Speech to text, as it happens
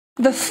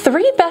The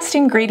 3 best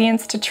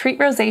ingredients to treat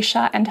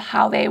rosacea and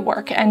how they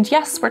work. And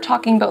yes, we're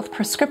talking both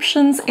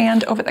prescriptions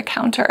and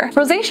over-the-counter.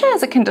 Rosacea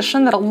is a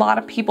condition that a lot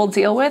of people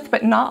deal with,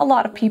 but not a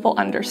lot of people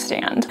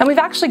understand. And we've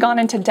actually gone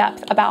into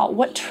depth about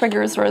what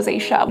triggers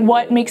rosacea,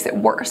 what makes it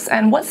worse,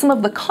 and what some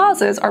of the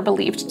causes are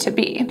believed to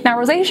be. Now,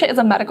 rosacea is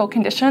a medical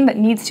condition that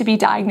needs to be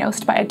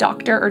diagnosed by a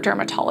doctor or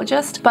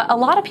dermatologist, but a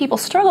lot of people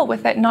struggle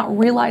with it not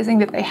realizing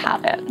that they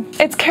have it.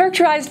 It's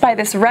characterized by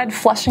this red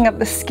flushing of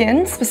the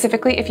skin,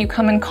 specifically if you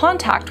come in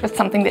contact with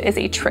something that is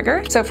a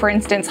trigger. So for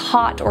instance,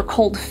 hot or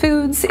cold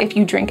foods, if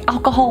you drink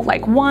alcohol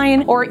like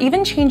wine, or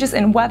even changes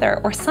in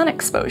weather or sun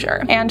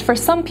exposure. And for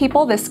some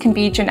people, this can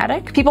be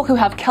genetic. People who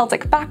have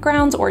Celtic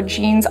backgrounds or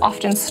genes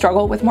often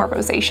struggle with more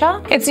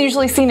rosacea. It's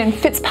usually seen in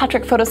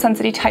Fitzpatrick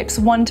photosensitivity types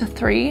 1 to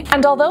 3.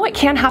 And although it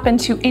can happen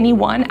to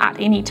anyone at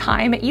any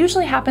time, it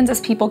usually happens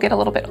as people get a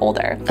little bit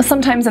older.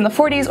 Sometimes in the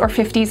 40s or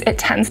 50s, it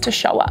tends to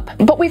show up.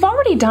 But we've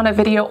already done a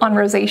video on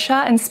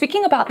rosacea and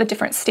speaking about the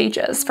different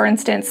stages. For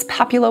instance,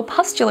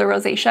 papulopustular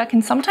rosacea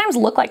can sometimes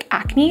look like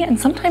acne, and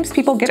sometimes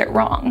people get it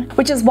wrong,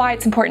 which is why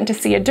it's important to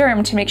see a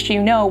derm to make sure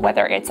you know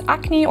whether it's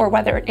acne or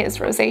whether it is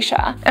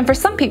rosacea. And for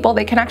some people,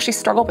 they can actually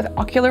struggle with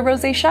ocular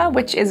rosacea,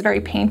 which is very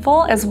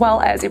painful, as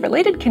well as a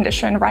related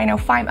condition,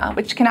 rhinophyma,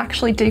 which can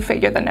actually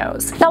defigure the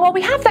nose. Now, while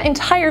we have that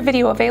entire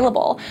video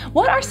available,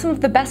 what are some of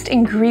the best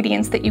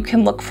ingredients that you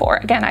can look for?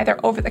 Again, either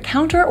over the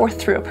counter or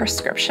through a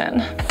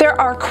prescription. There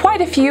are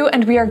quite a few,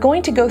 and we are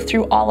going to go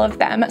through all of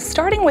them,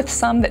 starting with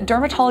some that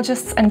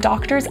dermatologists and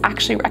doctors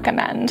actually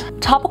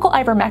recommend. Topical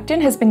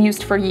ivermectin has been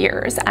used for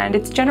years, and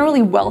it's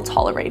generally well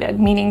tolerated,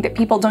 meaning that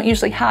people don't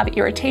usually have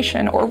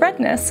irritation or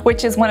redness,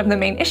 which is one of the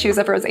main issues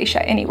of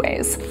rosacea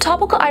anyways.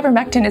 Topical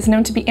ivermectin is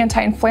known to be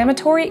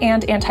anti-inflammatory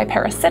and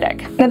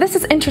anti-parasitic. Now this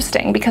is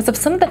interesting because of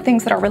some of the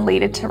things that are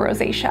related to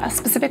rosacea,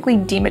 specifically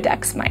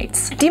Demodex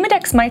mites.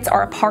 Demodex mites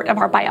are a part of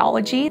our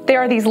biology. They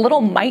are these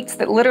little mites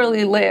that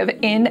literally live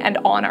in and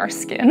on our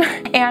skin.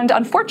 And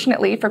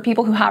unfortunately, for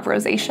people who have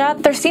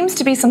rosacea, there seems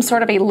to be some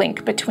sort of a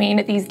link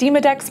between these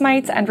Demodex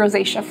mites and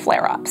rosacea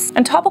flare-ups.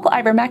 And topical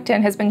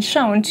ivermectin has been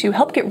shown to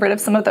help get rid of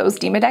some of those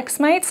Demodex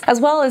mites,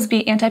 as well as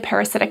be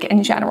anti-parasitic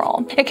in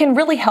general. It can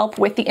really help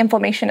with the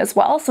inflammation as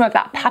well, some of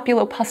that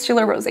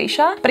papulopustular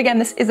rosacea. But again,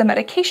 this is a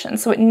medication,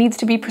 so it needs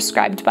to be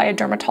prescribed by a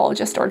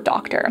dermatologist or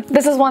doctor.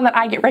 This is one that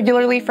I get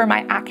regularly for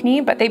my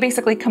acne, but they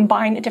basically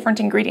combine different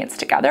ingredients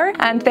together,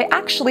 and they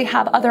actually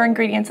have other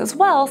ingredients as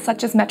well,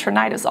 such as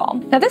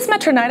metronidazole. Now this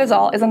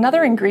metronidazole is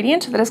another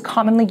ingredient that is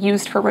commonly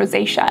used for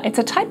rosacea. It's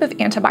a type of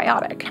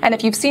antibiotic. And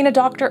if you've seen a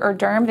doctor or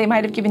derm, they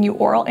might have given you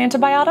oral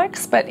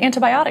antibiotics, but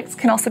antibiotics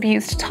can also be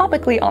used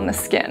topically on the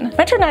skin.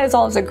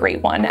 Metronidazole is a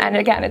great one, and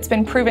again, it's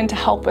been proven to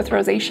help with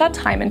rosacea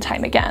time and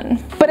time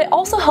again. But it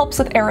also helps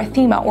with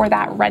erythema, or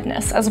that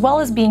redness, as well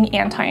as being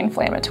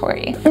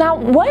anti-inflammatory. Now,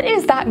 what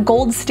is that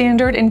gold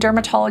standard in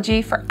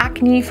dermatology for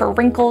acne, for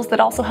wrinkles, that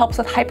also helps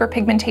with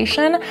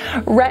hyperpigmentation?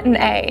 Retin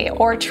A,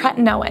 or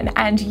tretinoin.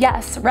 And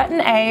yes,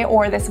 retin A,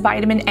 or this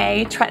vitamin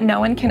A,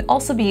 tretinoin, can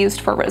also be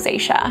used for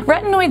rosacea.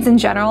 Retinoids in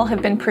general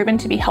have been proven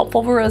to be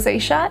helpful for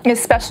rosacea,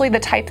 especially the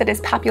type that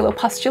is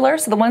papulopustular,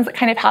 so the ones that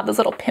kind of have those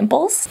little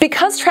pimples.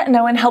 Because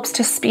tretinoin helps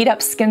to speed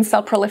up skin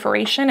cell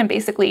proliferation and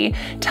basically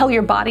tell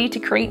your body to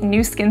create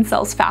new skin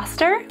cells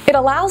faster, it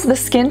allows the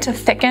skin to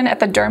thicken at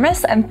the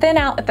dermis and thin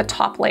out at the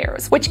top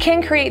layers, which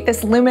can create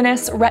this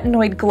luminous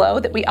retinoid glow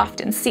that we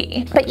often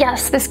see. But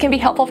yes, this can be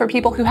helpful for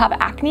people who have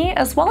acne,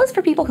 as well as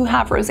for people who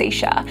have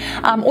rosacea,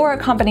 or a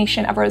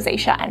combination of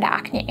rosacea and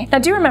acne. Now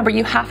do remember,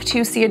 you have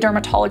to see a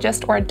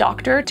dermatologist or a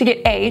doctor to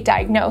get A,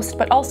 diagnosed,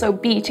 but also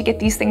B, to get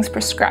these things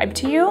prescribed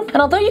to you. And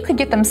although you could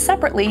get them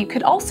separately, you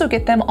could also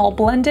get them all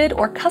blended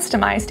or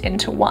customized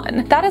into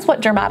one. That is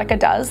what Dermatica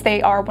does.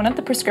 They are one of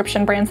the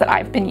prescription brands that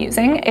I've been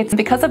using. It's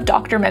because of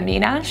Dr.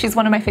 Memina. She's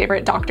one of my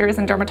favorite doctors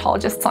and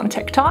dermatologists on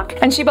TikTok,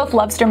 and she both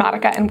loves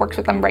Dermatica and works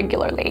with them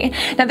regularly.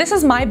 Now this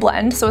is my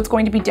blend, so it's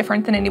going to be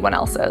different than anyone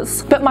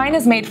else's. But mine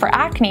is made for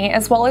acne,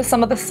 as well as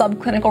some of the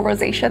subclinical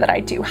rosacea that I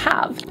do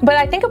have. But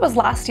I think it was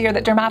last year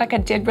that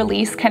Dermatica did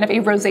release kind of a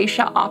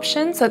rosacea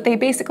option, so they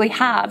basically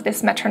have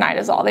this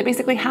metronidazole, they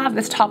basically have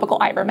this topical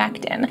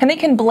ivermectin, and they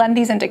can blend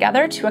these in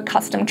together to a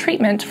custom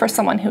treatment for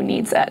someone who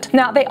needs it.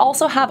 Now they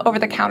also have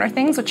over-the-counter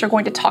things, which you're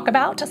going to talk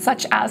about,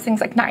 such as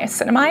things like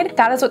niacinamide.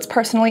 That is what's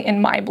personally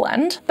in my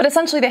blend. But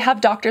essentially they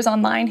have doctors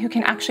online who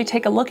can actually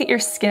take a look at your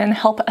skin,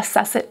 help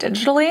assess it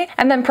digitally,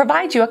 and then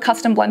provide you a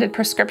custom blended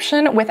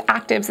prescription with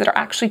actives that are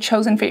actually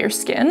chosen for your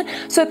skin,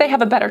 so that they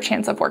have a better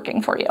chance of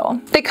working for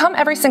you. They come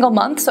every single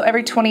month, so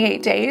every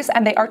 28 days,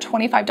 and they are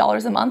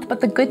 $25 a month,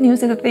 but the good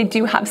news is that they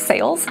do have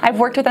sales. I've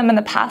worked with them in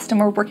the past, and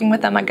we're working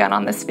with them again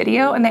on this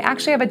video, and they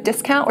actually have a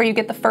discount where you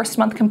get the first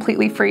month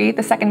completely free,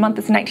 the second month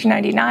is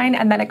 $19.99,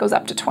 and then it goes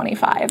up to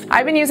 $25.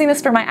 I've been using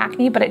this for my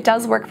acne, but it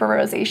does work for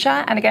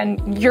rosacea, and again,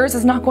 yours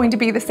is not going to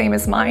be the same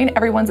as mine.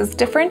 Everyone's is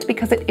different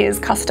because it is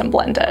custom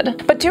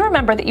blended. But do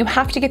remember that you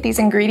have to get these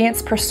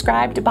ingredients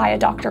prescribed by a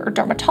doctor or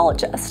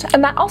dermatologist,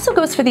 and that also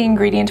goes for the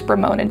ingredient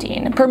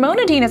brimonidine.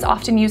 Brimonidine is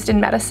often used in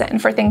medicine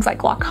for things like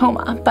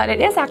glaucoma, but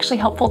it is actually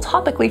helpful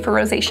topically for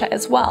rosacea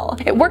as well.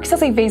 It works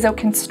as a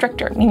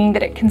vasoconstrictor, meaning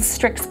that it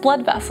constricts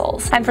blood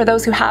vessels. And for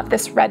those who have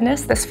this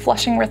redness, this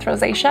flushing with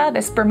rosacea,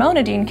 this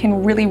brimonidine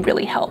can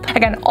really help.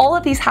 Again, all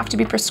of these have to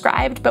be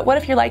prescribed, but what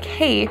if you're like,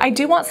 hey, I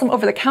do want some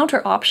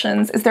over-the-counter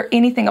options, is there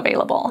anything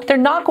available? They're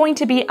not going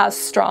to be as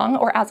strong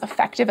or as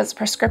effective as a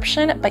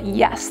prescription, but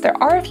yes,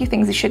 there are a few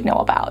things you should know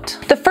about.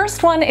 The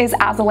first one is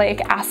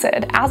azelaic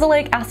acid.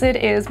 Azelaic acid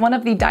is one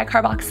of the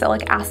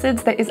dicarboxylic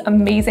acids that is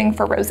amazing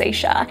for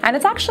rosacea, and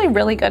it's actually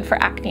really good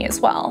for acne as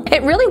well.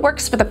 It really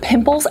works for the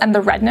pimples and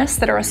the redness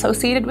that are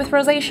associated with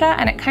rosacea,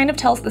 and it kind of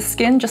tells the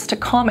skin just to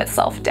calm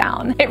itself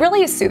down. It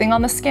really is soothing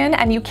on the skin,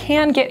 and you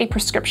can get a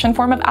prescription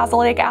form of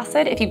azelaic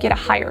acid if you get a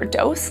higher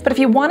dose, but if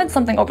you wanted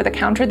something over the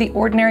counter, the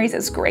Ordinary's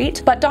is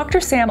great, but Dr.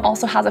 Sam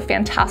also has a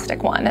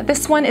fantastic one.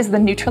 This one is the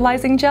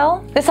neutralizing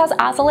gel. This has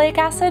azelaic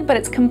acid, but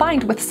it's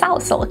combined with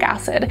salicylic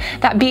acid,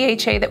 that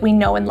BHA that we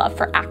know and love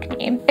for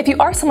acne. If you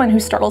are someone who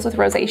struggles with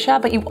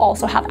rosacea, but you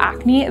also have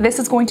acne, this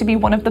is going to be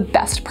one of the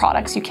best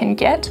products you can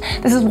get.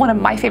 This is one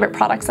of my favorite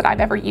products that I've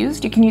ever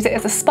used. You can use it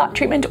as a spot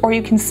treatment or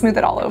you can smooth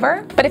it all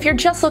over. But if you're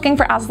just looking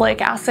for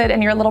azelaic acid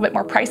and you're a little bit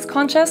more price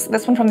conscious,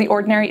 this one from The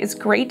Ordinary is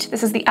great.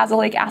 This is the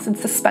azelaic acid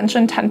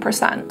suspension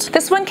 10%.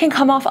 This one can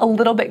come off a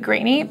little bit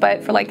grainy,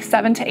 but for like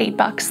 $7 to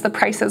 $8, the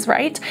price is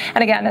right.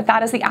 And again,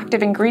 that is the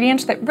active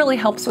ingredient that really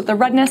helps with the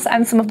redness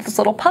and some of those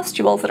little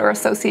pustules that are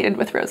associated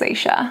with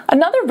rosacea.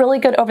 Another really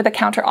good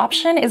over-the-counter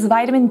option is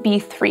vitamin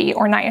B3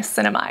 or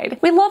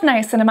niacinamide. We love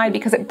niacinamide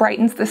because it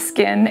brightens the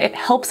skin, it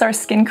helps our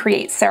skin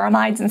create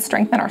ceramides and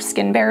strengthen our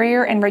skin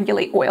barrier and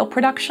regulate oil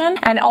production,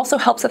 and it also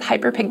helps with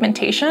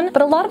hyperpigmentation,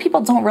 but a lot of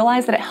people don't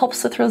realize that it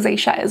helps with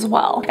rosacea as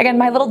well. Again,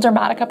 my little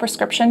Dermatica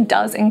prescription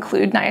does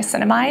include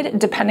niacinamide.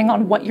 Depending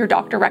on what your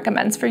doctor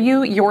recommends for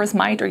you, yours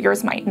might or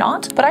yours might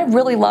not, but I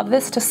really love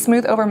this to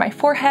smooth over my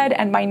forehead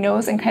and my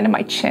nose and kind of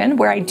my chin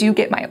where I do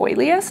get my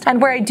oiliest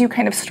and where I do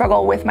kind of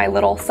struggle with my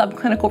little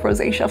subclinical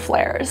rosacea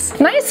flares.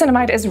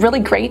 Niacinamide is really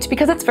great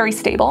because it's very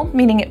stable,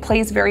 meaning it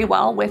plays very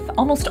well with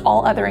almost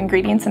all other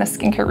ingredients in a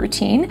skincare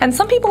routine. And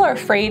some people are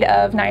afraid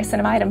of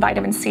niacinamide and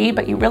vitamin C,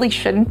 but you really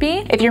shouldn't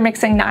be. If you're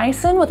mixing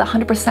niacin with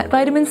 100%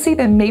 vitamin C,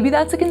 then maybe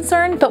that's a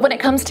concern. But when it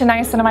comes to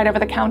niacinamide over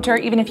the counter,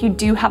 even if you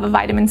do have a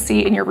vitamin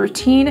C in your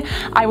routine,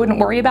 I wouldn't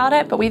worry about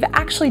it, but we've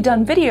actually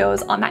done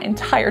videos on that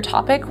entire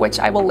topic, which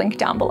I will link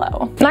down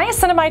below.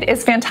 Niacinamide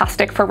is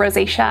fantastic for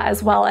rosacea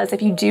as well as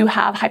if you do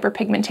have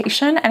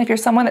hyperpigmentation, and if you're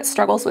someone that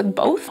struggles with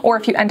both, or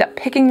if you end up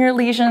picking your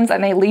lesions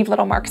and they leave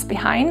little marks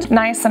behind,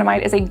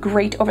 niacinamide is a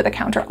great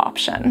over-the-counter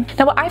option.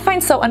 Now, what I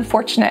find so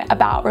unfortunate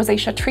about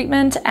rosacea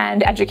treatment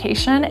and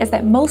education is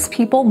that most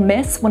people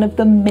miss one of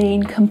the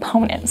main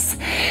components.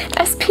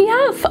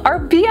 SPF, our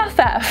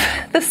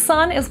BFF. The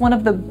sun is one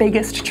of the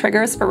biggest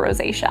triggers for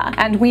rosacea,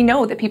 and we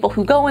know that people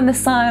who go in the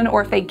sun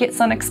or if they get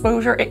sun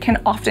exposure, it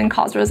can often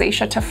cause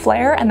rosacea to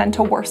flare and then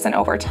to worsen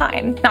over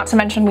time. Not to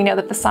mention, we know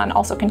that the sun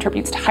also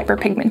contributes to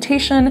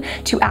hyperpigmentation,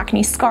 to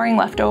acne scarring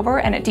left over,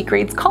 and it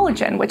degrades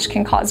collagen, which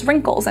can cause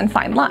wrinkles and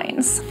fine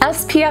lines.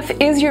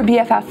 SPF is your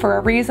BFF for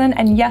a reason,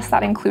 and yes,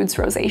 that includes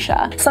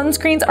rosacea.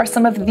 Sunscreens are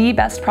some of the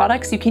best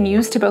products you can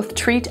use to both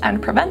treat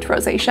and prevent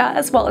rosacea,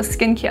 as well as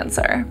skin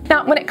cancer.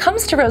 Now, when it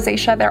comes to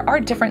rosacea, there are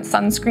different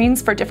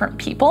sunscreens for different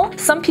people.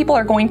 Some people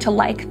are going to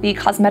like the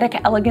cosmetic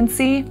is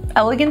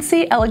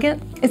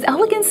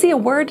elegancy a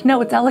word?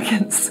 No, it's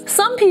elegance.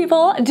 Some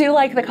people do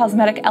like the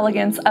cosmetic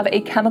elegance of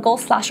a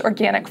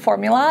chemical/organic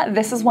formula.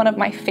 This is one of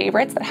my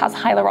favorites that has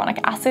hyaluronic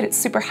acid. It's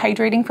super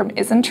hydrating from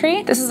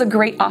Isntree. This is a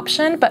great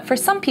option, but for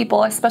some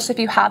people, especially if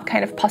you have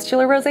kind of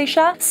pustular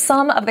rosacea,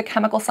 some of the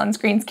chemical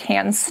sunscreens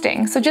can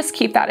sting, so just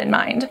keep that in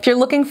mind. If you're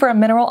looking for a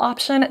mineral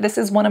option, this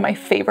is one of my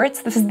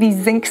favorites. This is the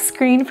Zinc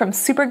Screen from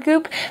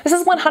Supergoop. This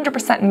is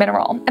 100%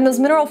 mineral, and those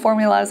mineral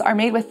formulas are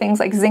made with things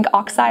like zinc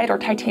oxide or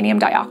titanium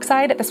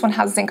dioxide. This one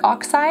has zinc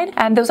oxide,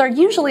 and those are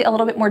usually a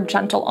little bit more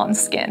gentle on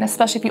skin,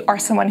 especially if you are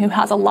someone who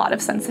has a lot of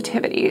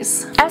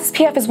sensitivities.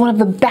 SPF is one of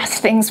the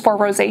best things for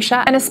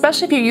rosacea, and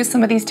especially if you use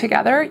some of these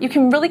together, you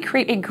can really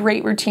create a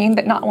great routine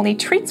that not only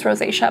treats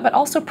rosacea, but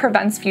also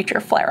prevents future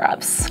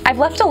flare-ups. I've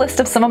left a list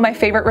of some of my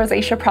favorite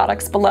rosacea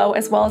products below,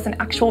 as well as an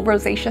actual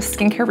rosacea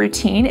skincare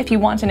routine if you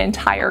want an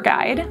entire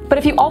guide. But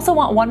if you also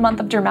want 1 month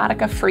of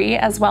Dermatica free,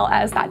 as well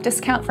as that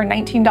discount for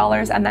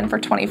 $19 and then for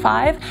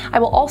 $25, I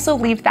will also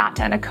leave that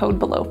and a code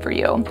below for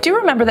you. Do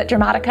remember that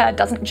Dermatica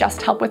doesn't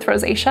just help with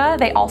rosacea,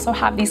 they also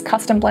have these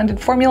custom blended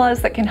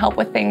formulas that can help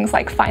with things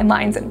like fine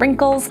lines and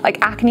wrinkles, like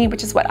acne,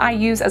 which is what I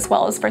use, as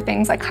well as for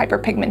things like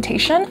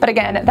hyperpigmentation. But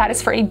again, that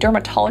is for a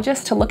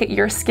dermatologist to look at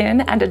your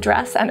skin and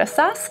address and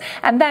assess,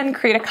 and then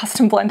create a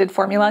custom blended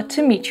formula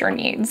to meet your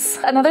needs.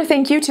 Another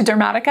thank you to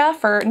Dermatica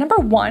for number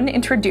 1,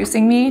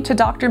 introducing me to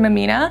Dr.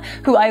 Mamina,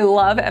 who I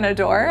love and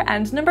adore,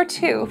 and number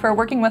 2, for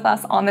working with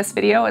us on this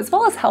video, as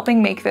well as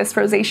helping make this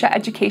rosacea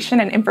education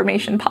and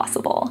information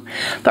possible.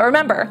 But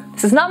remember,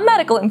 this is not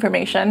medical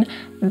information,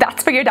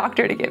 that's for your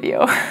doctor to give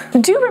you.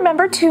 Do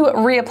remember to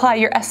reapply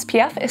your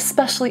SPF,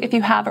 especially if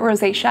you have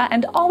rosacea,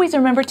 and always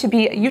remember to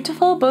be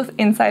beautiful both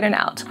inside and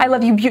out. I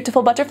love you,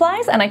 beautiful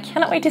butterflies, and I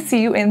cannot wait to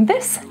see you in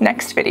this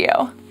next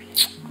video.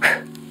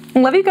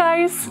 Love you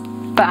guys.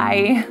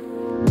 Bye.